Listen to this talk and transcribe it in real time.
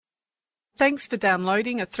Thanks for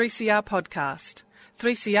downloading a 3CR podcast.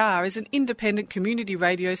 3CR is an independent community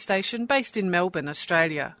radio station based in Melbourne,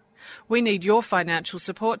 Australia. We need your financial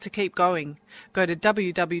support to keep going. Go to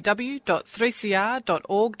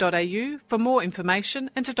www.3cr.org.au for more information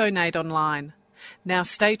and to donate online. Now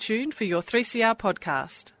stay tuned for your 3CR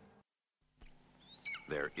podcast.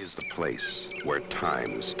 There is a place where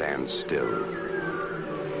time stands still,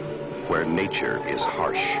 where nature is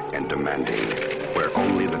harsh and demanding, where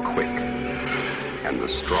only the quick and the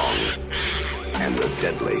strong and the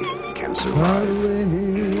deadly can survive.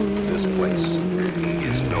 This place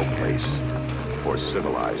is no place for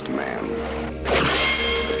civilized man.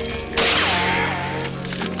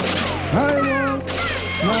 I want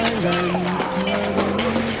my land.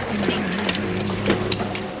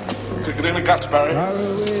 Kick it in the guts, Barry. Far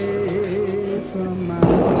away from my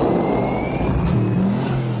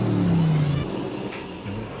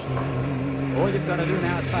All you've got to do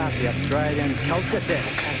now is pass the Australian culture test.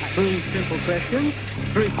 3 simple questions,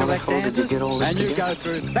 3 correct answers, and you go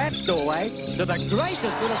through that doorway to the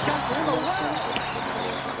greatest little country in the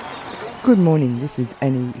world. Good morning, this is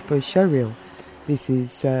Annie for Showreel. This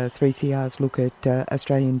is 3CR's look at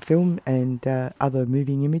Australian film and other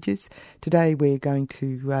moving images. Today we're going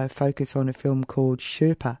to focus on a film called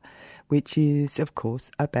Sherpa, which is, of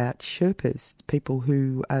course, about Sherpas, people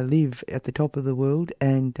who live at the top of the world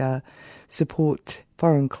and support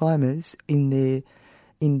foreign climbers in their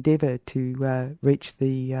endeavour to reach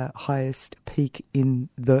the highest peak in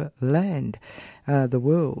the land, the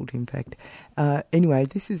world, in fact. Anyway,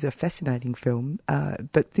 this is a fascinating film,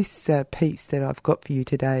 but this piece that I've got for you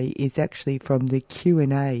today is actually from the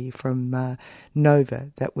Q&A from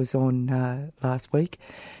Nova that was on last week.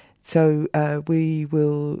 So we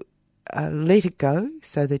will let it go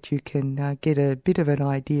so that you can get a bit of an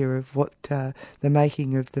idea of what the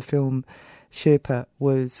making of the film Sherpa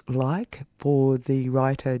was like for the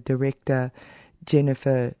writer-director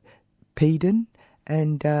Jennifer Peden,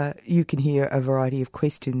 and you can hear a variety of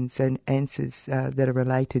questions and answers that are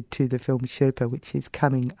related to the film Sherpa, which is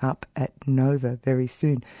coming up at Nova very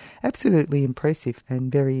soon. Absolutely impressive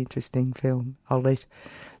and very interesting film. I'll let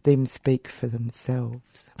them speak for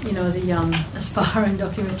themselves. You know, as a young aspiring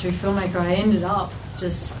documentary filmmaker, I ended up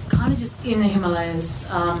just in the Himalayas.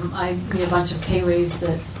 I knew a bunch of Kiwis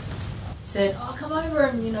that said, oh, come over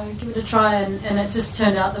and, give it a try. And it just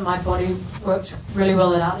turned out that my body worked really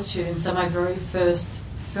well at altitude. And so my very first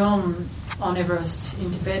film on Everest in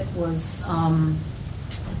Tibet was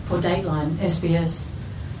for Dateline, SBS.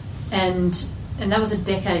 And that was a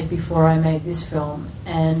decade before I made this film.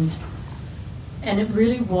 And it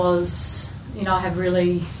really was, I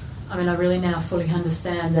really now fully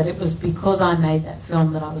understand that it was because I made that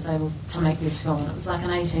film that I was able to make this film. And it was like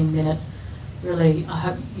an 18-minute, really, I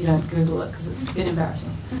hope you don't Google it because it's a bit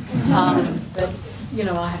embarrassing. But,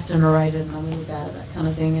 I have to narrate it and I'm really bad at that kind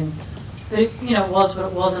of thing. But it was what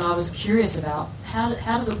it was, and I was curious about how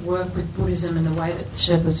does it work with Buddhism and the way that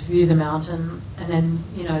Sherpas view the mountain, and then,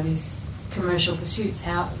 these commercial pursuits,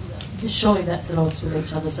 surely that's at odds with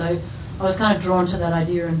each other. So I was kind of drawn to that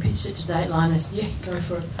idea and pitched it to Dateline. I said, yeah, go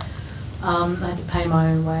for it. I had to pay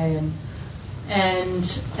my own way and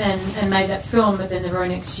made that film. But then the very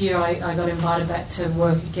next year I got invited back to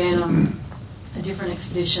work again on a different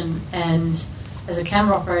expedition and as a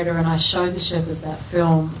camera operator, and I showed the Sherpas that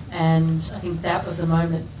film, and I think that was the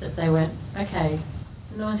moment that they went, okay,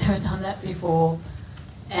 no one's ever done that before,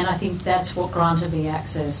 and I think that's what granted me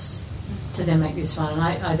access to then make this one. And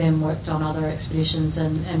I then worked on other expeditions,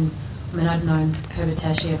 and I'd known Herbert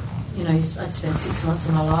Tashi. I'd spent 6 months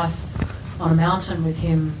of my life on a mountain with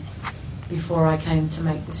him before I came to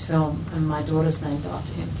make this film, and my daughter's named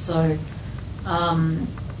after him. So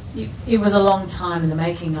it was a long time in the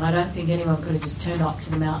making, and I don't think anyone could have just turned up to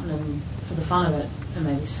the mountain and for the fun of it and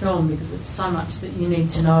made this film, because there's so much that you need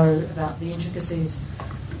to know about the intricacies,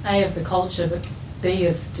 A, of the culture, but B,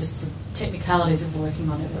 of just the technicalities of working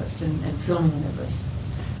on Everest and filming on Everest.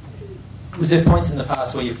 Was there points in the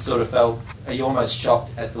past where you've sort of felt, are you almost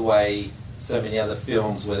shocked at the way so many other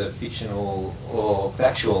films, whether fictional or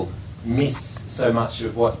factual, miss so much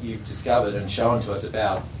of what you've discovered and shown to us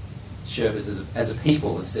about Sherpas as a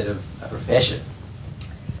people instead of a profession?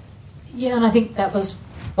 Yeah, and I think that was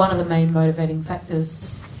one of the main motivating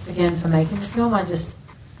factors, again, for making the film. I just,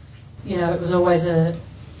 it was always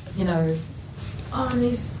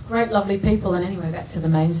these great, lovely people. And anyway, back to the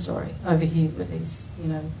main story over here with these,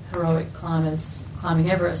 heroic climbers climbing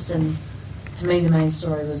Everest. And to me, the main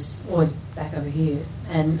story was always back over here.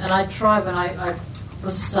 And I tried when I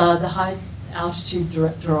was the high altitude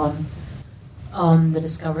director on the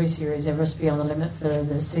Discovery series, Everest Beyond the Limit, for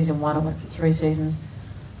the season 1. I went for 3 seasons.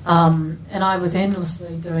 And I was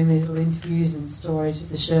endlessly doing these little interviews and stories with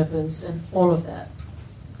the Sherpas, and all of that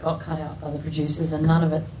got cut out by the producers, and none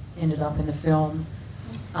of it ended up in the film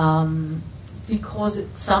because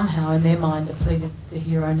it somehow, in their mind, depleted the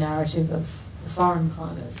hero narrative of the foreign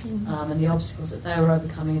climbers and the obstacles that they were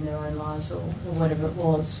overcoming in their own lives, or whatever it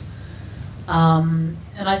was. And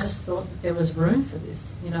I just thought that there was room for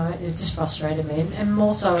this. You know, it just frustrated me, and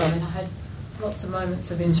more so, I mean, I had lots of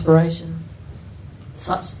moments of inspiration,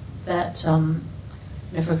 such that, you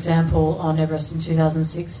know, for example, on Everest in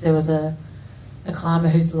 2006, there was a climber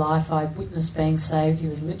whose life I witnessed being saved. He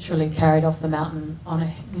was literally carried off the mountain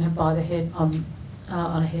on by the head on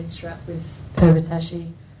a head strap with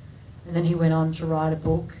Purbatashi, and then he went on to write a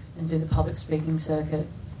book and do the public speaking circuit,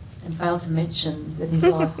 and failed to mention that his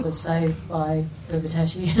life was saved by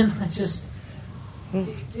Purbatashi. And I just,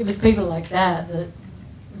 it was people like that that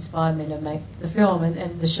inspired me to make the film.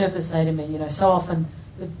 And the Sherpas say to me, you know, so often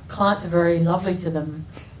the clients are very lovely to them,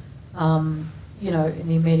 you know, in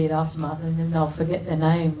the immediate aftermath, and then they'll forget their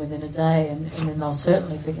name within a day, and then they'll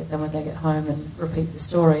certainly forget them when they get home and repeat the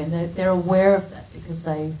story. And they're aware of that because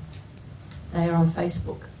they are on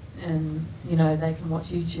Facebook, and, you know, they can watch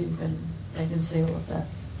YouTube and they can see all of that.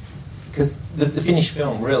 Because the finished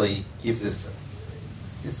film really gives us,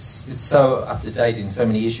 it's so up to date in so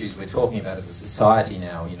many issues we're talking about as a society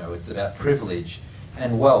now. You know, it's about privilege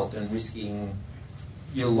and wealth and risking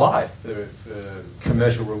your life for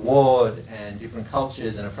commercial reward and different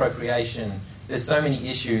cultures and appropriation. There's so many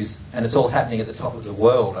issues, and it's all happening at the top of the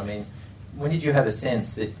world. I mean, when did you have a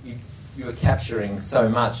sense that you were capturing so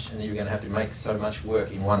much and that you were going to have to make so much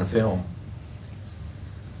work in one film?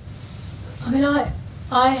 I mean,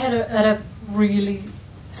 I had a really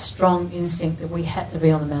strong instinct that we had to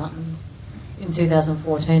be on the mountain in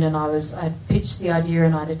 2014, and I pitched the idea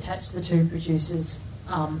and I'd attached the two producers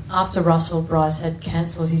after Russell Bryce had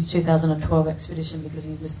cancelled his 2012 expedition because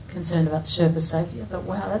he was concerned about the Sherpa's safety. I thought,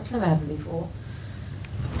 wow, that's never happened before.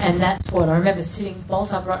 And that's what I remember, sitting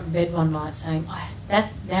bolt upright in bed one night saying,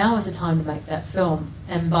 that now is the time to make that film.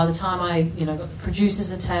 And by the time I, you know, got the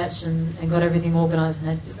producers attached and got everything organised and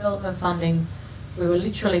had development funding, we were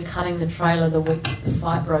literally cutting the trailer the week the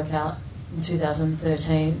fight broke out in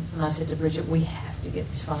 2013. And I said to Bridget, we have to get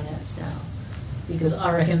this financed now, because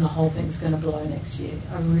I reckon the whole thing's going to blow next year.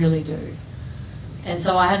 I really do. And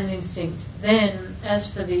so I had an instinct then. As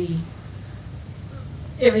for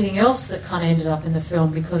everything else that kind of ended up in the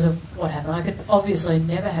film because of what happened, I could obviously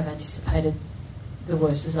never have anticipated the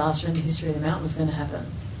worst disaster in the history of the mountain was going to happen.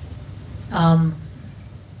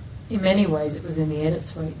 In many ways, it was in the edit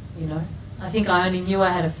suite, you know. I think I only knew I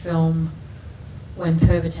had a film when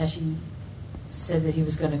Purbatashi said that he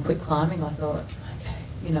was going to quit climbing. I thought, okay,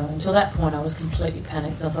 you know, until that point I was completely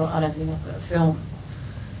panicked. I thought, I don't think I've got a film.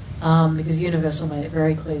 Because Universal made it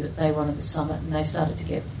very clear that they wanted the summit, and they started to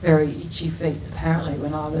get very itchy feet, apparently,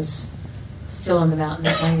 when I was still on the mountain.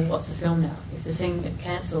 They're saying, well, what's the film now? If the thing get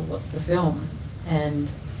cancelled, what's the film? And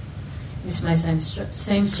this may seem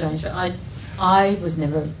strange, but I was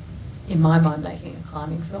never, in my mind, making a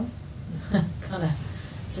climbing film. kind of.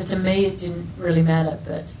 So to me, it didn't really matter,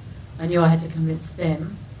 but I knew I had to convince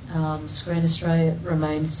them. Screen Australia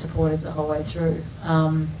remained supportive the whole way through.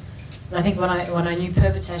 But I think when I knew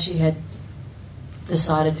Purbatashi had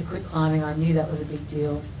decided to quit climbing, I knew that was a big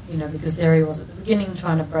deal, you know, because there he was at the beginning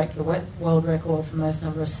trying to break the world record for most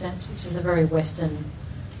number of ascents, which is a very Western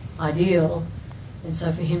ideal. And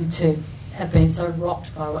so for him to have been so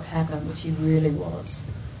rocked by what happened, which he really was,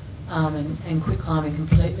 and quit climbing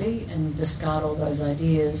completely and discard all those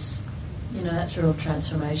ideas, you know, that's real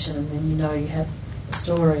transformation. And then, you know, you have a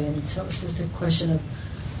story, and so it's just a question of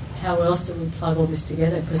how else do we plug all this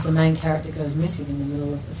together, because the main character goes missing in the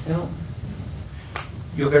middle of the film.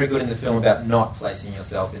 You're very good in the film about not placing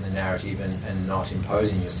yourself in the narrative and not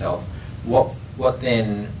imposing yourself. What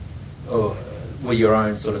then were your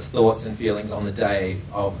own sort of thoughts and feelings on the day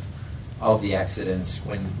of the accident,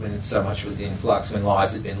 when so much was in flux, when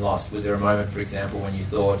lives had been lost? Was there a moment, for example, when you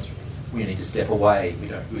thought, we need to step away,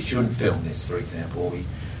 we shouldn't film this, for example?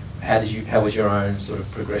 How was your own sort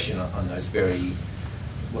of progression on those very,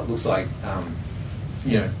 what looks like, a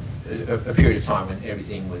period of time when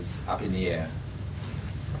everything was up in the air?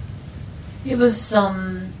 It was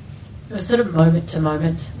sort of moment to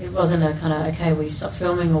moment. It wasn't a kind of, okay, we stop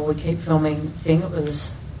filming or we keep filming thing. It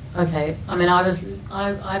was, okay. I mean,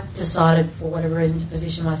 I decided for whatever reason to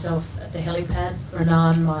position myself at the helipad.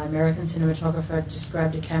 Renan, my American cinematographer, just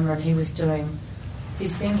grabbed a camera and he was doing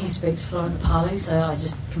his thing. He speaks fluent Pali, so I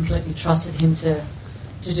just completely trusted him to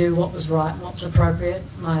do what was right and what was appropriate.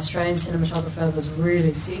 My Australian cinematographer was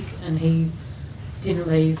really sick and he didn't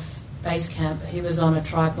leave base camp, he was on a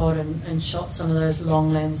tripod and shot some of those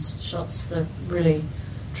long lens shots, the really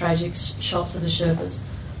tragic shots of the Sherpas.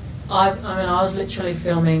 I mean, I was literally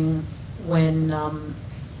filming when a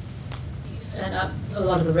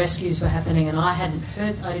lot of the rescues were happening, and I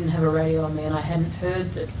didn't have a radio on me, and I hadn't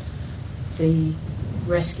heard that the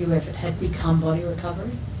rescue effort had become body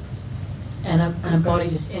recovery, and a body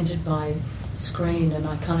just entered my screen, and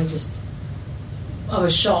I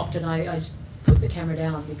was shocked, and I put the camera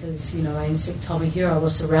down because, you know, my instinct told me here I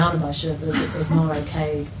was surrounded by Sherpas. It was not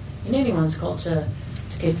okay in anyone's culture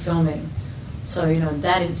to keep filming. So, you know, in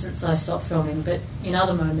that instance I stopped filming, but in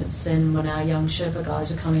other moments then when our young Sherpa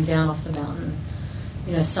guys were coming down off the mountain,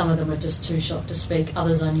 you know, some of them were just too shocked to speak,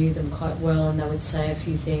 others I knew them quite well and they would say a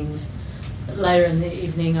few things. But later in the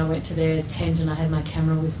evening I went to their tent and I had my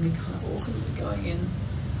camera with me, kind of awkwardly going in,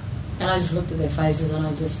 and I just looked at their faces and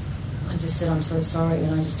I just said, I'm so sorry,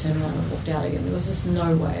 and I just turned around and walked out again. There was just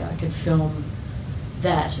no way I could film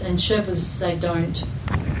that. And Sherpas,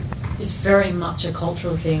 it's very much a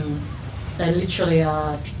cultural thing. They literally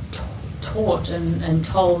are taught and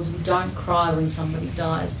told you don't cry when somebody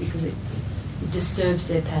dies because it disturbs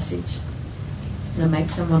their passage and it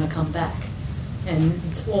makes them want to come back. And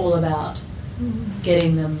it's all about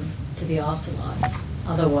getting them to the afterlife.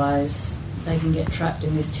 Otherwise, they can get trapped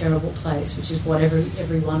in this terrible place, which is what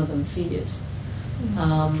every one of them fears.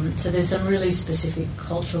 So there's some really specific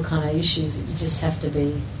cultural kind of issues that you just have to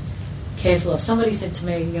be careful of. Somebody said to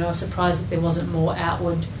me, you know, I was surprised that there wasn't more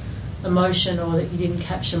outward emotion or that you didn't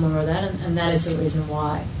capture more of that, and that is the reason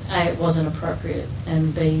why. A, it wasn't appropriate,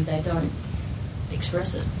 and B, they don't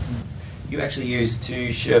express it. You actually used 2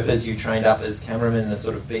 Sherpas you trained up as cameramen, a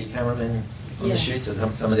sort of B cameraman on the shoots, so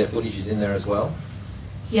some of their footage is in there as well?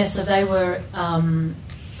 Yes, so they were,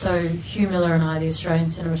 so Hugh Miller and I, the Australian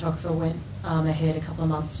cinematographer, went ahead a couple of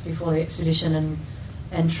months before the expedition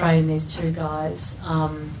and trained these 2 guys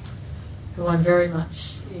who I'm very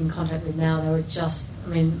much in contact with now. They were just, I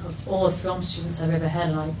mean, of all the film students I've ever had,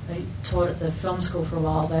 and I taught at the film school for a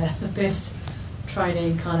while, they're the best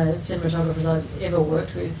trainee kind of cinematographers I've ever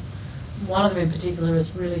worked with. One of them in particular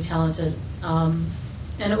is really talented, and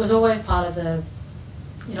it was always part of the,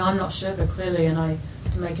 you know, I'm not Sherpa clearly, and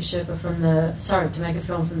to make a film from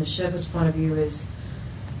the Sherpa's point of view is,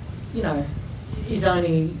 you know, there's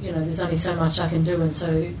only so much I can do, and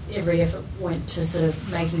so every effort went to sort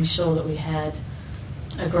of making sure that we had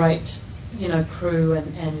a great, you know, crew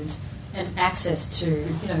and access to,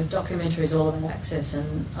 you know, documentary is all about access,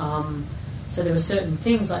 and so there were certain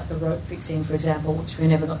things like the rope fixing, for example, which we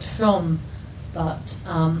never got to film, but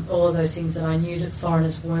all of those things that I knew that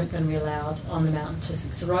foreigners weren't going to be allowed on the mountain to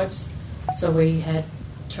fix the ropes, so we had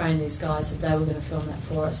trained these guys that they were going to film that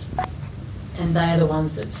for us. And they are the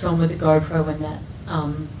ones that film with the GoPro when that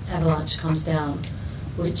avalanche comes down,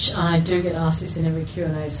 which I do get asked this in every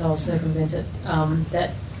Q&A, so I'll circumvent it.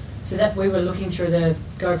 That we were looking through the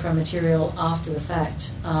GoPro material after the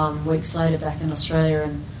fact, weeks later back in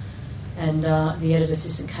Australia, and the edit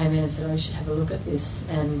assistant came in and said, oh, you should have a look at this.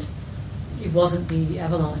 And it wasn't the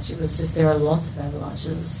avalanche, it was just there are lots of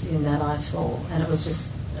avalanches in that icefall, and it was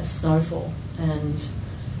just a snowfall. And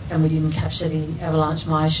we didn't capture the avalanche.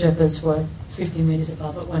 My Sherpas were 50 metres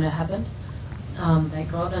above it when it happened,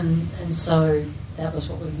 thank God, and so that was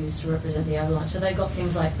what we used to represent the avalanche. So they got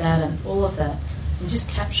things like that and all of that, and just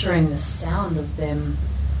capturing the sound of them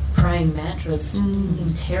praying mantras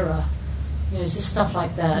in terror, you know, just stuff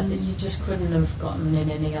like that that you just couldn't have gotten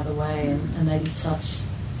in any other way, and they did such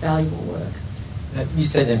valuable work. You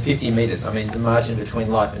said then 50 metres, I mean the margin between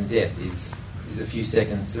life and death is a few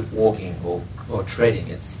seconds of walking or treading.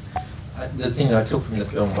 It's the thing that I took from the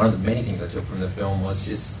film, one of the many things I took from the film was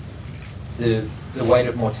just the weight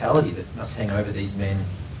of mortality that must hang over these men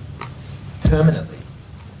permanently.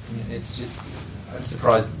 I mean, it's just, I'm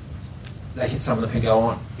surprised some of them can go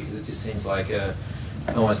on, because it just seems like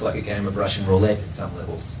almost like a game of Russian roulette at some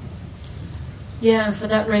levels. Yeah, and for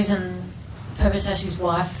that reason, Pervetashi's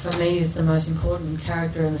wife, for me, is the most important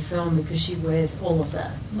character in the film, because she wears all of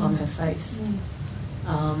that on her face.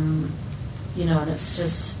 You know, and it's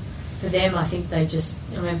just, for them, I think I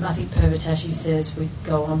think Pervetashi says we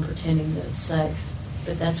go on pretending that it's safe,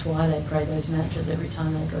 but that's why they pray those mantras every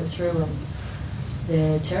time they go through, and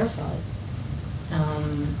they're terrified.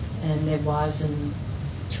 And their wives and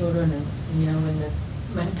children, and, you know,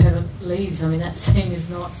 when Pervert leaves, I mean, that scene is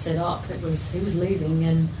not set up. He was leaving,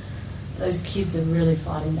 and those kids are really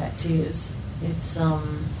fighting back tears. It's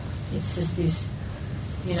just this,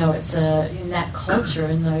 you know, it's in that culture,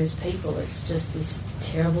 in those people, it's just this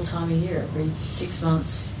terrible time of year every 6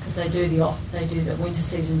 months, because they do the winter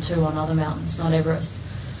season too on other mountains, not Everest.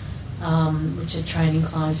 which are training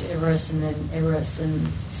climbs to Everest and then Everest, and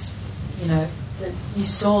you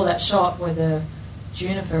saw that shot where the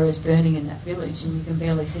juniper is burning in that village and you can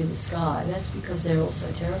barely see the sky. That's because they're all so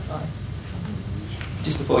terrified.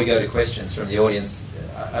 Just before we go to questions from the audience,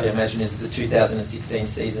 I imagine is the 2016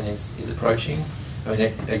 season is approaching. I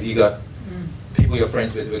mean, have you got people you're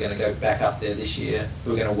friends with who are going to go back up there this year,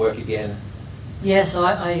 who are going to work again? Yeah, so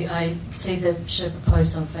I see the Sherpa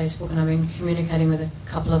posts on Facebook, and I've been communicating with a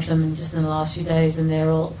couple of them just in the last few days, and they're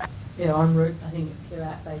en route. I think they're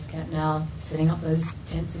at base camp now, setting up those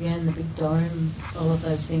tents again, the big dome, all of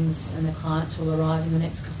those things, and the clients will arrive in the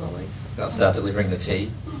next couple of weeks. They'll start delivering the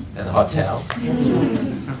tea and the hot towels. That's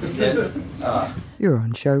right. You're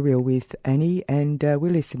on Showreel with Annie, and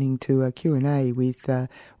we're listening to a Q&A with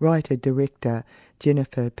writer-director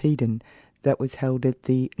Jennifer Peden that was held at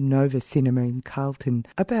the Nova Cinema in Carlton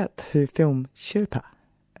about her film Sherpa,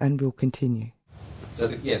 and we'll continue. So,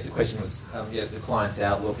 the question was the client's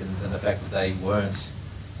outlook and the fact that they weren't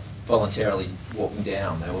voluntarily walking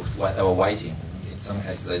down. They were waiting. In some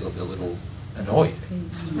cases, they looked a little annoyed.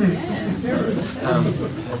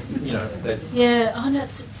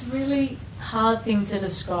 It's a really hard thing to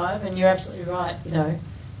describe, and you're absolutely right.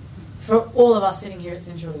 For all of us sitting here, it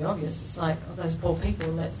seems really obvious. It's like, those poor people,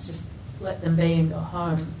 let's just let them be and go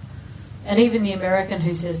home. And even the American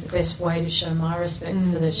who says the best way to show my respect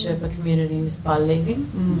for the Sherpa community is by leaving,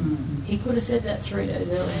 he could have said that 3 days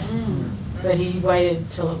earlier. But he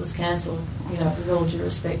waited till it was cancelled, with all due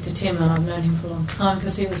respect to Tim, and I've known him for a long time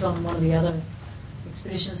because he was on one of the other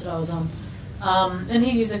expeditions that I was on. And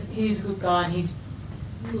he's a good guy, and he's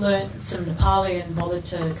learnt some Nepali and bothered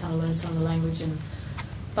to kind of learn some of the language.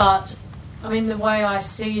 But the way I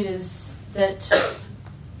see it is that,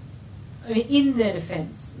 in their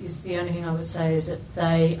defence, is the only thing I would say is that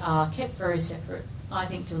they are kept very separate, I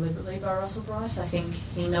think deliberately, by Russell Bryce. I think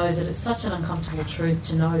he knows that it's such an uncomfortable truth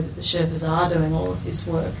to know that the Sherpas are doing all of this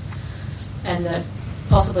work, and that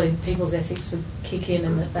possibly people's ethics would kick in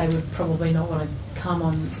and that they would probably not want to come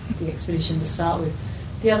on the expedition to start with.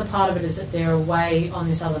 The other part of it is that they're away on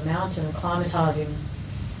this other mountain, acclimatising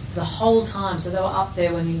the whole time. So they were up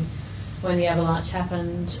there when the avalanche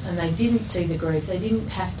happened, and they didn't see the grief. They didn't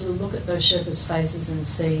have to look at those Sherpas' faces and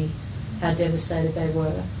see how devastated they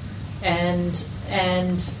were. And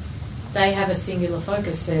they have a singular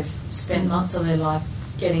focus. They've spent months of their life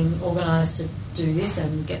getting organised to do this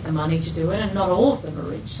and get the money to do it. And not all of them are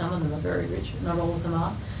rich. Some of them are very rich, but not all of them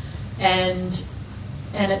are. And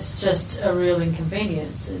it's just a real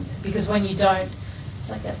inconvenience. Because when you don't, it's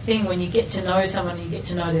like that thing when you get to know someone, you get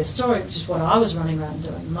to know their story, which is what I was running around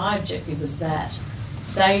doing. My objective was that.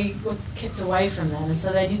 They were kept away from that, and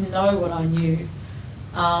so they didn't know what I knew.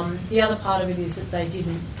 The other part of it is that they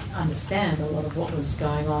didn't understand a lot of what was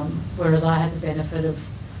going on, whereas I had the benefit of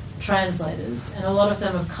translators, and a lot of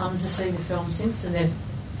them have come to see the film since, and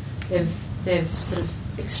they've sort of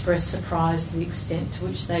expressed surprise to the extent to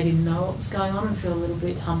which they didn't know what was going on and feel a little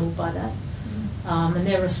bit humbled by that. And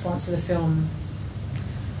their response to the film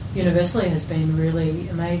universally has been really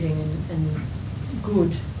amazing and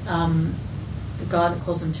good. The guy that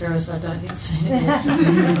calls them terrorists, I don't think seen it yet.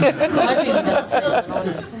 I'm hoping he doesn't see it in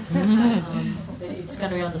audience. But it's going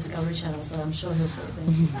to be on Discovery Channel, so I'm sure he'll see it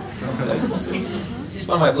then. Just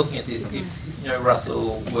one way of looking at this, if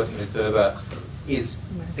Russell working with Berber is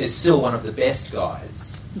still one of the best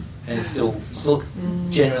guides, and is still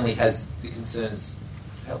genuinely has the concerns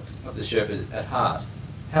of the Sherpa at heart,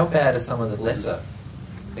 how bad are some of the lesser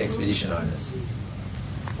expedition owners?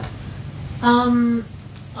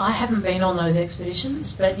 I haven't been on those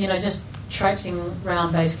expeditions, but just traipsing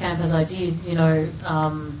around base camp as I did, they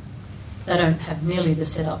don't have nearly the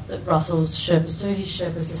setup that Russell's Sherpas do. His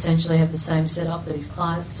Sherpas essentially have the same setup that his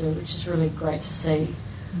clients do, which is really great to see.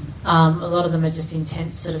 A lot of them are just in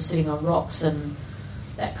tents, sort of sitting on rocks and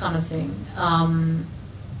that kind of thing.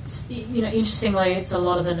 Interestingly, it's a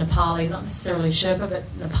lot of the Nepali, not necessarily Sherpa, but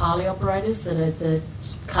Nepali operators that are the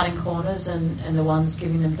cutting corners and the ones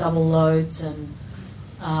giving them double loads and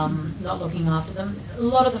not looking after them. A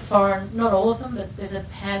lot of the foreign, not all of them, but there's a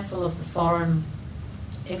handful of the foreign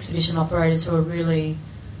expedition operators who are really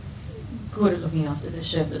good at looking after their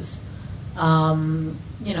Sherpas. And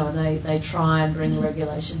they try and bring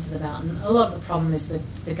regulation to the mountain. A lot of the problem is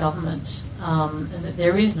the government, and that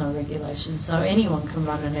there is no regulation, so anyone can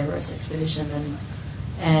run an Everest expedition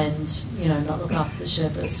and not look after the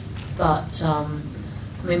Sherpas. But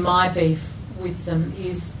my beef with them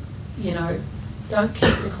is, don't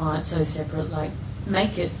keep the client so separate. Like,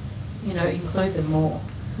 make it, include them more,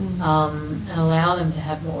 and allow them to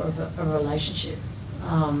have more of a relationship.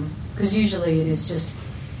 Because usually it is just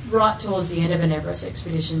right towards the end of an Everest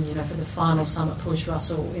expedition, you know, for the final summit push,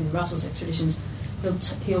 in Russell's expeditions,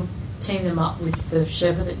 he'll team them up with the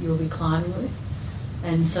Sherpa that you'll be climbing with.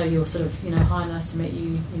 And so you'll sort of, you know, hi, nice to meet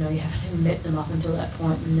you. You know, you haven't even met them up until that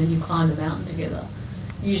point, and then you climb the mountain together.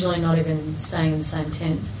 Usually not even staying in the same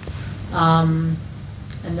tent. And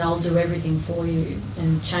they'll do everything for you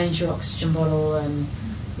and change your oxygen bottle. And,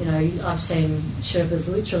 you know, I've seen Sherpas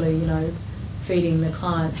literally, you know, feeding the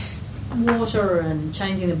clients water and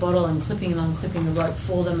changing the bottle and clipping and unclipping the rope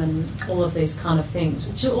for them and all of these kind of things,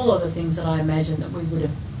 which are all of the things that I imagine that we would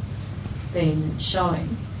have been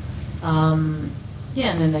showing.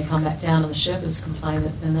 Yeah, and then they come back down and the Sherpas complain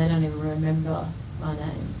that then they don't even remember my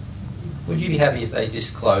name. Would you be happy if they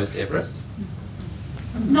just closed Everest?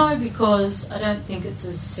 No, because I don't think it's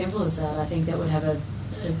as simple as that. I think that would have a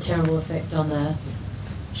terrible effect on the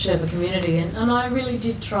Sherpa community. And I really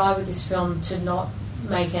did try with this film to not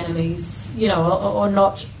make enemies, you know, or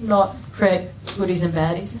not create goodies and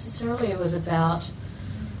baddies necessarily. It was about,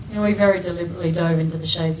 you know, we very deliberately dove into the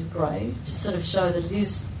shades of grey to sort of show that it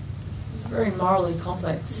is very morally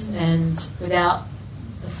complex, and without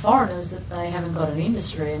the foreigners, that they haven't got an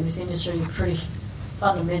industry, and this industry is pretty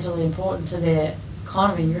fundamentally important to their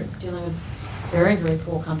economy. You're dealing with a very, very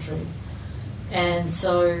poor country. And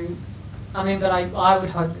so, I mean, but I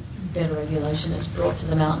would hope that better regulation is brought to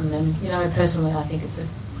the mountain, and, you know, personally I think it's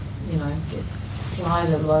fly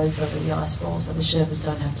the loads over the ice fall so the Sherpas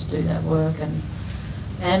don't have to do that work. And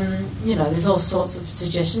you know, there's all sorts of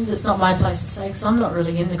suggestions. It's not my place to say because I'm not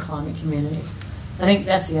really in the climbing community. I think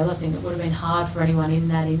that's the other thing. It would have been hard for anyone in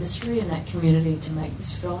that industry, in that community, to make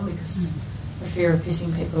this film because the fear of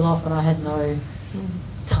pissing people off, but I had no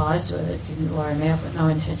ties to it. It didn't worry me. I've got no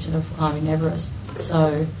intention of climbing Everest.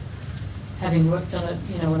 So having worked on it,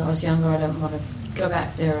 you know, when I was younger, I don't want to go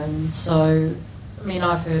back there. And so, I mean,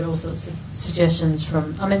 I've heard all sorts of suggestions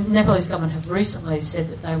from, I mean, Nepalese government have recently said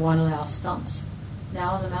that they won't allow stunts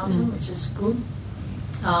now on the mountain, which is good.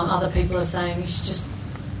 Other people are saying you should just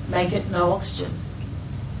make it no oxygen,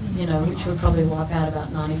 you know, which would probably wipe out about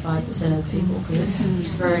 95% of the people because it's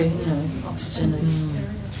very, you know, oxygen is...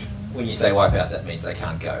 When you say wipe out, that means they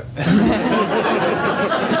can't go. I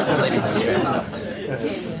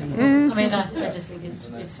mean, I just think it's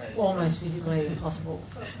almost physically impossible.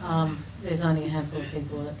 There's only a handful of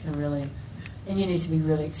people that can really... And you need to be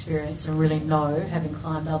really experienced and really know, having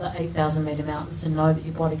climbed other 8,000 metre mountains, to know that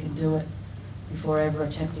your body can do it before ever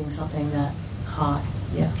attempting something that high.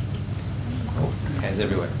 Yeah. Hands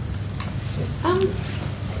everywhere.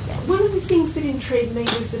 One of the things that intrigued me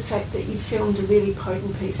was the fact that you filmed a really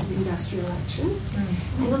potent piece of industrial action,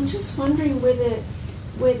 and I'm just wondering whether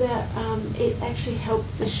it actually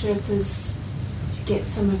helped the Sherpas get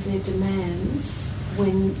some of their demands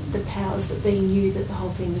when the powers that be knew that the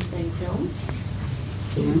whole thing was being filmed,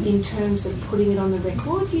 in terms of putting it on the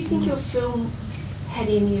record. Do you think your film had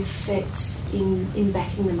any effect in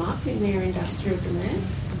backing them up in their industrial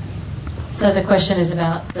demands? So the question is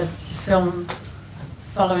about the film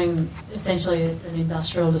following essentially an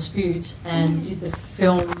industrial dispute, and did the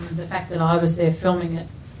film, the fact that I was there filming it,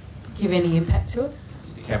 give any impact to it?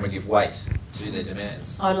 Did the camera give weight to their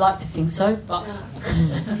demands? I'd like to think so, but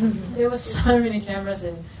there were so many cameras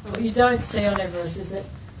there. What you don't see on Everest is that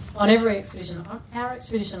on every expedition, on our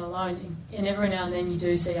expedition alone, and every now and then you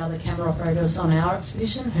do see other camera operators on our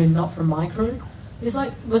expedition who are not from my crew.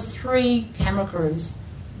 Was 3 camera crews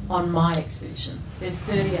on my expedition. There's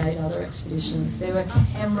 38 other expeditions. There were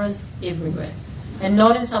cameras everywhere. And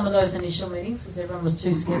not in some of those initial meetings because everyone was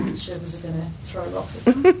too scared that the Sherpas were going to throw rocks at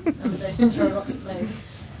them. They didn't throw rocks at me.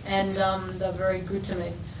 And they're very good to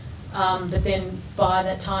me. But then by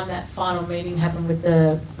that time that final meeting happened with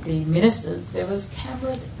the ministers, there was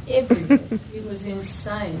cameras everywhere. It was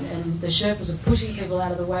insane. And the Sherpas were pushing people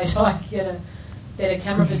out of the way so I could get a better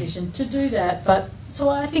camera position to do that. But so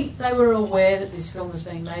I think they were aware that this film was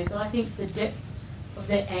being made, but I think the depth of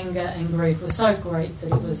their anger and grief was so great that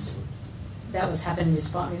that was happening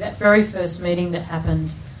despite me. That very first meeting that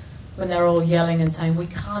happened when they were all yelling and saying, we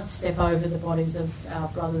can't step over the bodies of our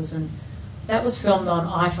brothers, and that was filmed on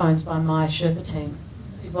iPhones by my Sherpa team.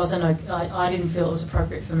 It wasn't, I didn't feel it was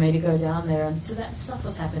appropriate for me to go down there, and so that stuff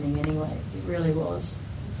was happening anyway. It really was.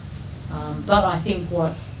 But I think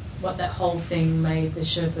what that whole thing made the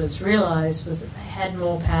Sherpas realise was that they had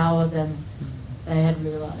more power than they had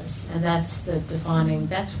realised, and that's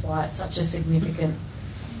why it's such a significant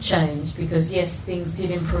change, because yes, things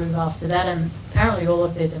did improve after that, and apparently all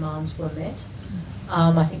of their demands were met.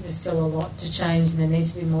 I think there's still a lot to change, and there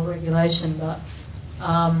needs to be more regulation, but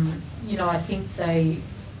you know, I think they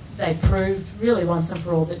proved really once and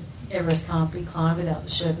for all that Everest can't be climbed without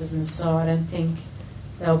the Sherpas, and so I don't think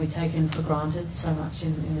they'll be taken for granted so much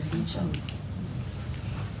in the future.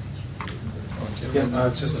 Yeah,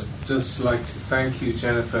 I'd just like to thank you,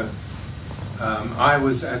 Jennifer. I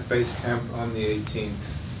was at base camp on the 18th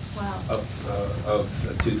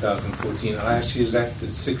of 2014. I actually left at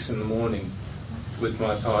 6 in the morning with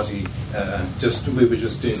my party. We were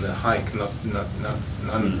just doing the hike, none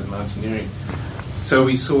of the mountaineering. So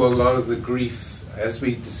we saw a lot of the grief as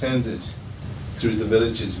we descended through the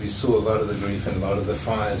villages. We saw a lot of the grief and a lot of the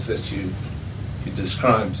fires that you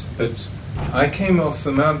described. But I came off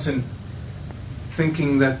the mountain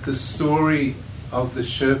thinking that the story of the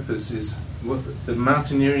Sherpas is, the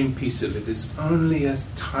mountaineering piece of it is only a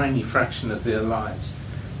tiny fraction of their lives.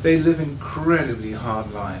 They live incredibly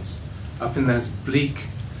hard lives up in those bleak,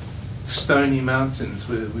 stony mountains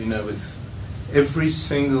where we know with every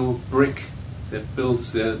single brick that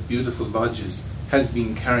builds their beautiful lodges has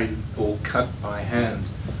been carried or cut by hand,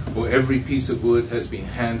 or every piece of wood has been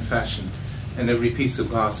hand fashioned, and every piece of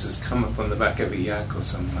glass has come up on the back of a yak or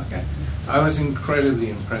something like that. I was incredibly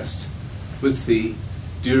impressed with the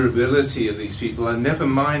durability of these people, and never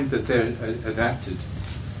mind that they're adapted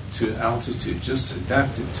to altitude, just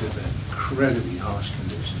adapted to the incredibly harsh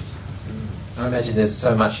conditions. I imagine there's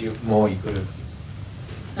so much more you could have.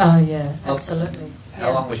 Oh yeah, absolutely.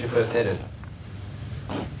 How long was your first edit?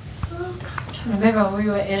 I'm trying to remember, we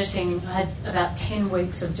were editing, I had about 10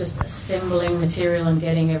 weeks of just assembling material and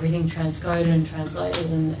getting everything transcoded and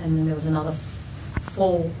translated, and then there was another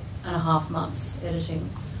 4.5 months editing,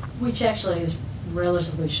 which actually is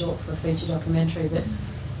relatively short for a feature documentary. But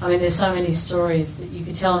I mean, there's so many stories that you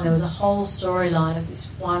could tell, and there was a whole storyline of this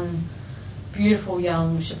one beautiful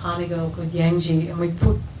young Shapani girl called Yangji, and we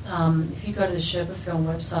put, if you go to the Sherpa Film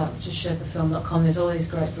website, which is sherpafilm.com, there's all these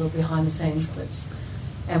great little behind-the-scenes clips,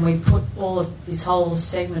 and we put all of this whole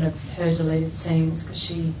segment of her deleted scenes, because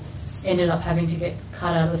she ended up having to get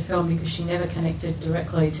cut out of the film because she never connected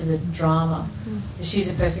directly to the drama. She's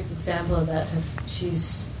a perfect example of that.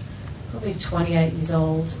 She's probably 28 years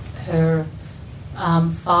old. Her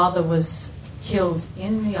father was killed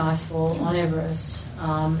in the icefall on Everest,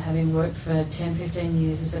 having worked for 10-15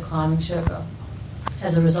 years as a climbing Sherpa.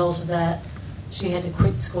 As a result of that, she had to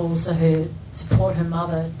quit school to support her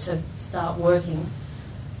mother to start working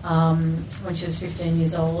when she was 15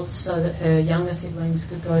 years old, so that her younger siblings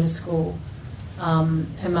could go to school.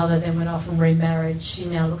 Her mother then went off and remarried. She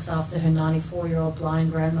now looks after her 94-year-old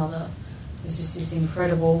blind grandmother, who's just this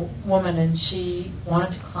incredible woman, and she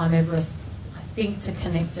wanted to climb Everest, I think, to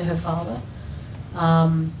connect to her father,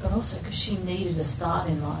 but also because she needed a start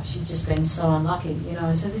in life. She'd just been so unlucky, you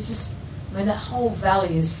know. So they just, I mean, that whole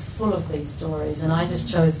valley is full of these stories, and I just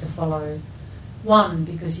chose to follow one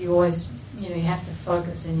because you always, you know, you have to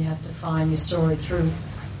focus and you have to find your story through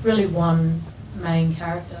really one main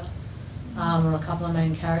character, or a couple of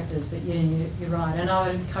main characters. But yeah, you're right, and I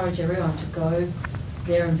would encourage everyone to go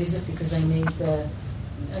there and visit because they need the,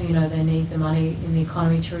 you know, they need the money in the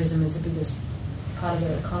economy. Tourism is the biggest part of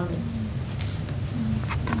their economy.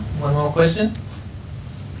 One more question?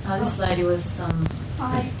 This lady was.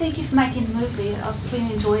 Hi, thank you for making the movie. I've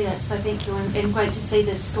really enjoyed it, so thank you, and great to see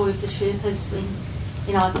the story of the Sherpas. When,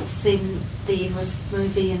 you know, I've seen the Everest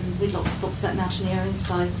movie and read lots of books about mountaineering,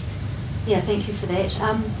 so yeah, thank you for that.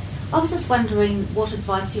 I was just wondering what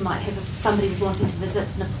advice you might have if somebody was wanting to visit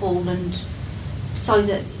Nepal, and so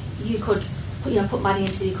that you could, you know, put money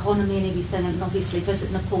into the economy and everything, and obviously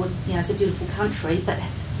visit Nepal. You know, it's a beautiful country, but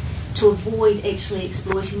to avoid actually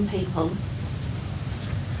exploiting people.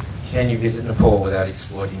 Can you visit Nepal without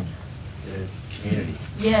exploiting the community?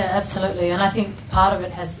 Yeah, absolutely. And I think part of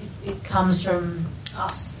it it comes from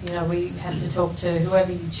us. You know, we have to talk to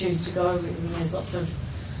whoever you choose to go with. I mean, there's lots of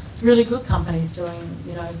really good companies doing,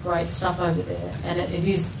 you know, great stuff over there. And it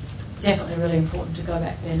is definitely really important to go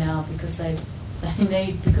back there now because they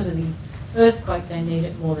need, because of the earthquake, they need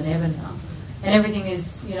it more than ever now. And everything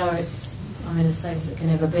is, you know, it's, I mean, as safe as it can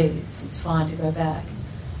ever be. It's fine to go back.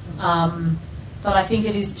 But I think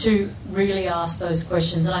it is to really ask those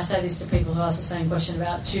questions, and I say this to people who ask the same question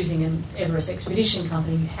about choosing an Everest expedition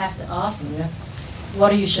company. You have to ask them, you know,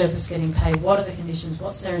 what are your Sherpas getting paid? What are the conditions?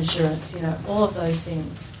 What's their insurance? You know, all of those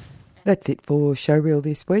things. That's it for Showreel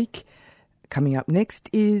this week. Coming up next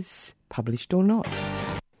is Published or Not.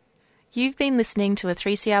 You've been listening to a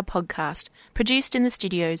 3CR podcast produced in the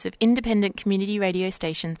studios of independent community radio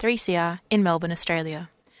station 3CR in Melbourne, Australia.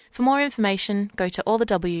 For more information, go to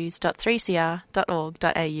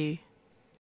allthews.3cr.org.au.